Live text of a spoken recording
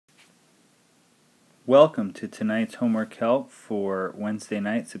Welcome to tonight's homework help for Wednesday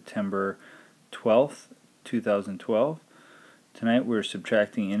night, September 12th, 2012. Tonight we're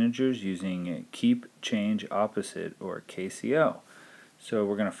subtracting integers using keep, change, opposite, or KCO. So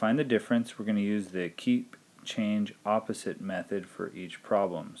we're going to find the difference. We're going to use the keep, change, opposite method for each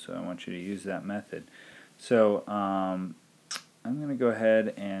problem. So I want you to use that method. So I'm going to go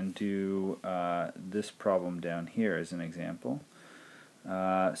ahead and do this problem down here as an example.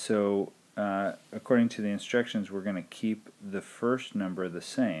 According to the instructions, we're going to keep the first number the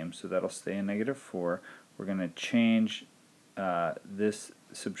same, so that'll stay in -4. We're going to change this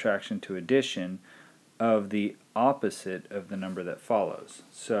subtraction to addition of the opposite of the number that follows.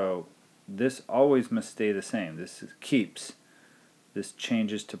 So this always must stay the same. This keeps. This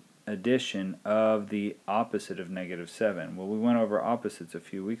changes to addition of the opposite of -7. Well, we went over opposites a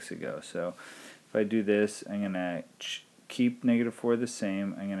few weeks ago, so if I do this, I'm going to keep -4 the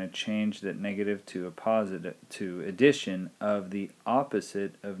same. I'm going to change that negative to a positive, to addition of the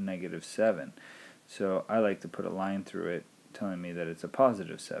opposite of -7. So I like to put a line through it telling me that it's a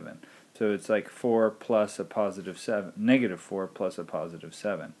 +7. So it's like 4 plus a +7, -4 plus a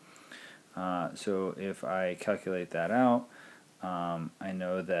 +7. So if I calculate that out, I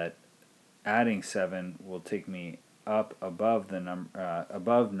know that adding 7 will take me up above the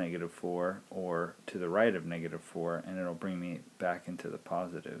above -4 or to the right of -4, and it'll bring me back into the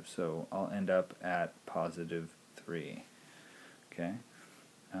positive. So I'll end up at +3. Okay,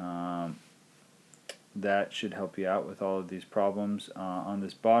 that should help you out with all of these problems. On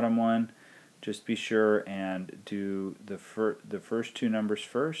this bottom one, just be sure and do the first two numbers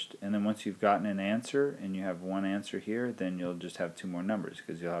first, and then once you've gotten an answer and you have one answer here, then you'll just have two more numbers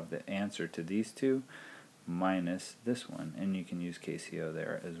because you'll have the answer to these two minus this one, and you can use KCO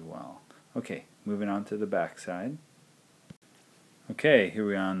there as well. Okay, moving on to the back side. Okay, here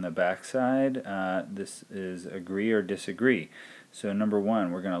we are on the back side. This is agree or disagree. So number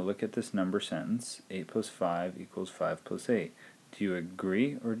one, we're going to look at this number sentence, 8 plus 5 equals 5 plus 8. Do you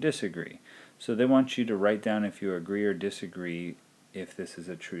agree or disagree? So they want you to write down if you agree or disagree if this is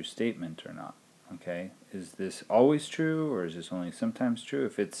a true statement or not. Okay, is this always true or is this only sometimes true?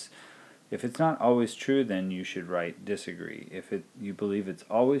 If it's not always true, then you should write disagree. If you believe it's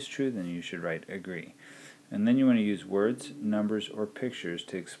always true, then you should write agree. And then you want to use words, numbers, or pictures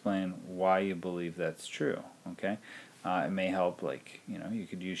to explain why you believe that's true. Okay, it may help, like, you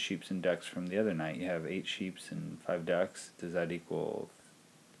could use sheeps and ducks from the other night. You have 8 sheeps and 5 ducks. Does that equal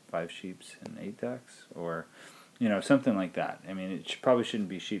 5 sheeps and 8 ducks? Or, something like that. I mean, it probably shouldn't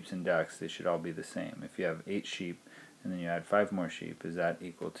be sheeps and ducks. They should all be the same. If you have 8 sheep and then you add 5 more sheep, is that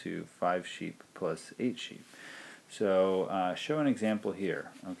equal to 5 sheep plus 8 sheep? So show an example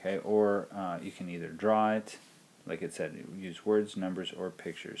here, okay? Or you can either draw it, like it said, use words, numbers, or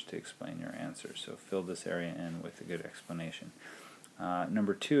pictures to explain your answer. So fill this area in with a good explanation.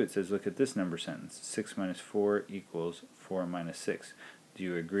 Number 2, it says, look at this number sentence. 6 minus 4 equals 4 minus 6. Do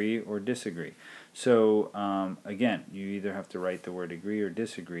you agree or disagree? So again, you either have to write the word agree or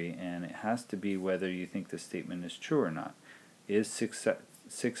disagree, and it has to be whether you think the statement is true or not. Is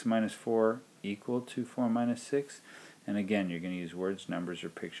 6 minus 4 equal to 4 minus 6? And again, you're going to use words, numbers, or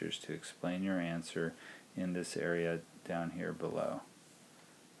pictures to explain your answer in this area down here below.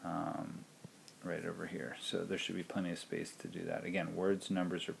 Right over here. So there should be plenty of space to do that. Again, words,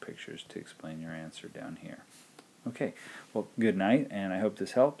 numbers, or pictures to explain your answer down here. Okay, well, good night, and I hope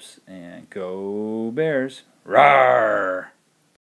this helps, and go Bears! Rawr!